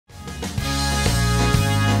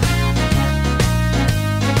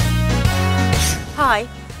Hi,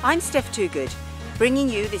 I'm Steph Toogood, bringing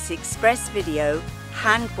you this express video,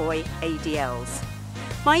 Hand Buoy ADLs.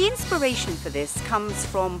 My inspiration for this comes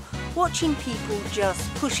from watching people just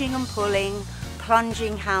pushing and pulling,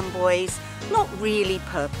 plunging hand buoys, not really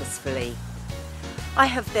purposefully. I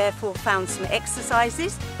have therefore found some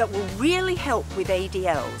exercises that will really help with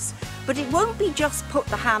ADLs, but it won't be just put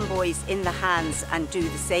the hand buoys in the hands and do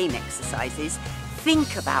the same exercises.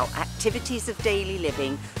 Think about activities of daily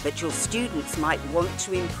living that your students might want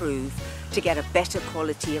to improve to get a better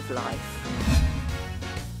quality of life.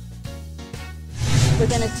 We're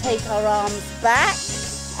going to take our arms back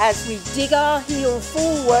as we dig our heel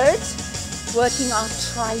forward, working our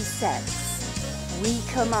triceps,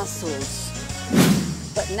 weaker muscles.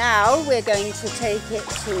 But now we're going to take it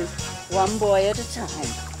to one buoy at a time.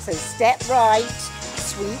 So step right,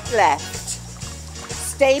 sweep left.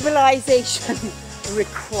 Stabilization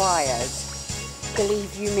required,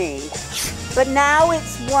 believe you me. But now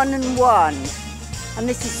it's 1 and 1. And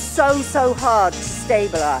this is so hard to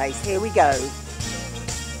stabilize. Here we go.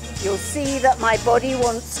 You'll see that my body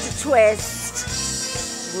wants to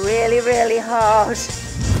twist really hard.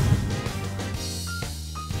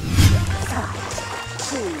 Side,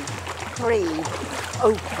 2, 3,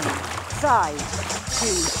 open. Side, 2,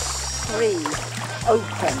 3,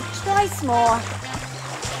 open. Twice more.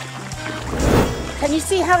 Can you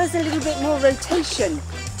see how there's a little bit more rotation?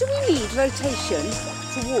 Do we need rotation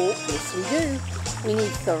to walk? Yes, we do. We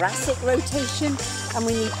need thoracic rotation and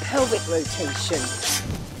we need pelvic rotation.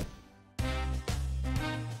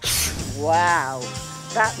 Wow,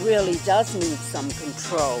 that really does need some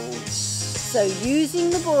control. So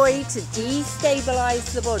using the buoy to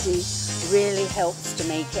destabilize the body really helps to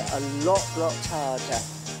make it a lot harder.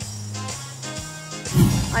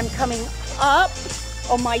 I'm coming up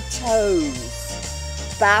on my toes.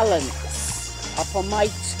 Balance, up on my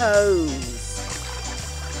toes.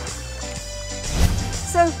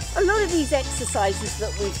 So a lot of these exercises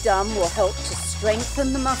that we've done will help to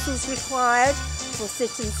strengthen the muscles required for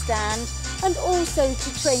sit and stand, and also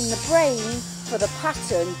to train the brain for the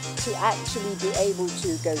pattern to actually be able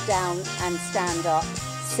to go down and stand up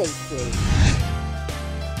safely.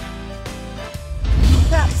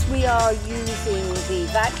 Perhaps we are using the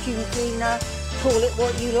vacuum cleaner. Call it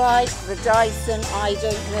what you like, the Dyson, I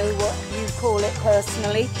don't know what you call it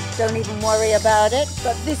personally, don't even worry about it,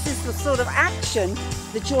 but this is the sort of action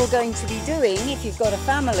that you're going to be doing if you've got a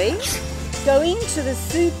family. Going to the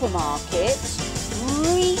supermarket,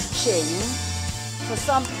 reaching for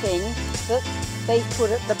something that they've put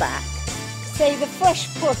at the back. Say the fresh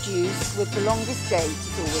produce with the longest date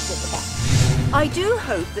is always at the back. I do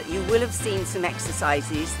hope that you will have seen some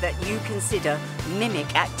exercises that you consider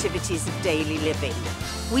mimic activities of daily living.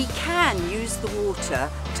 We can use the water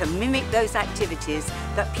to mimic those activities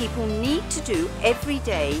that people need to do every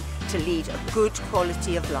day to lead a good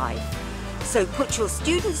quality of life. So put your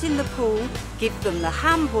students in the pool, give them the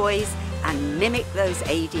hand buoys and mimic those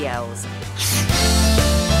ADLs.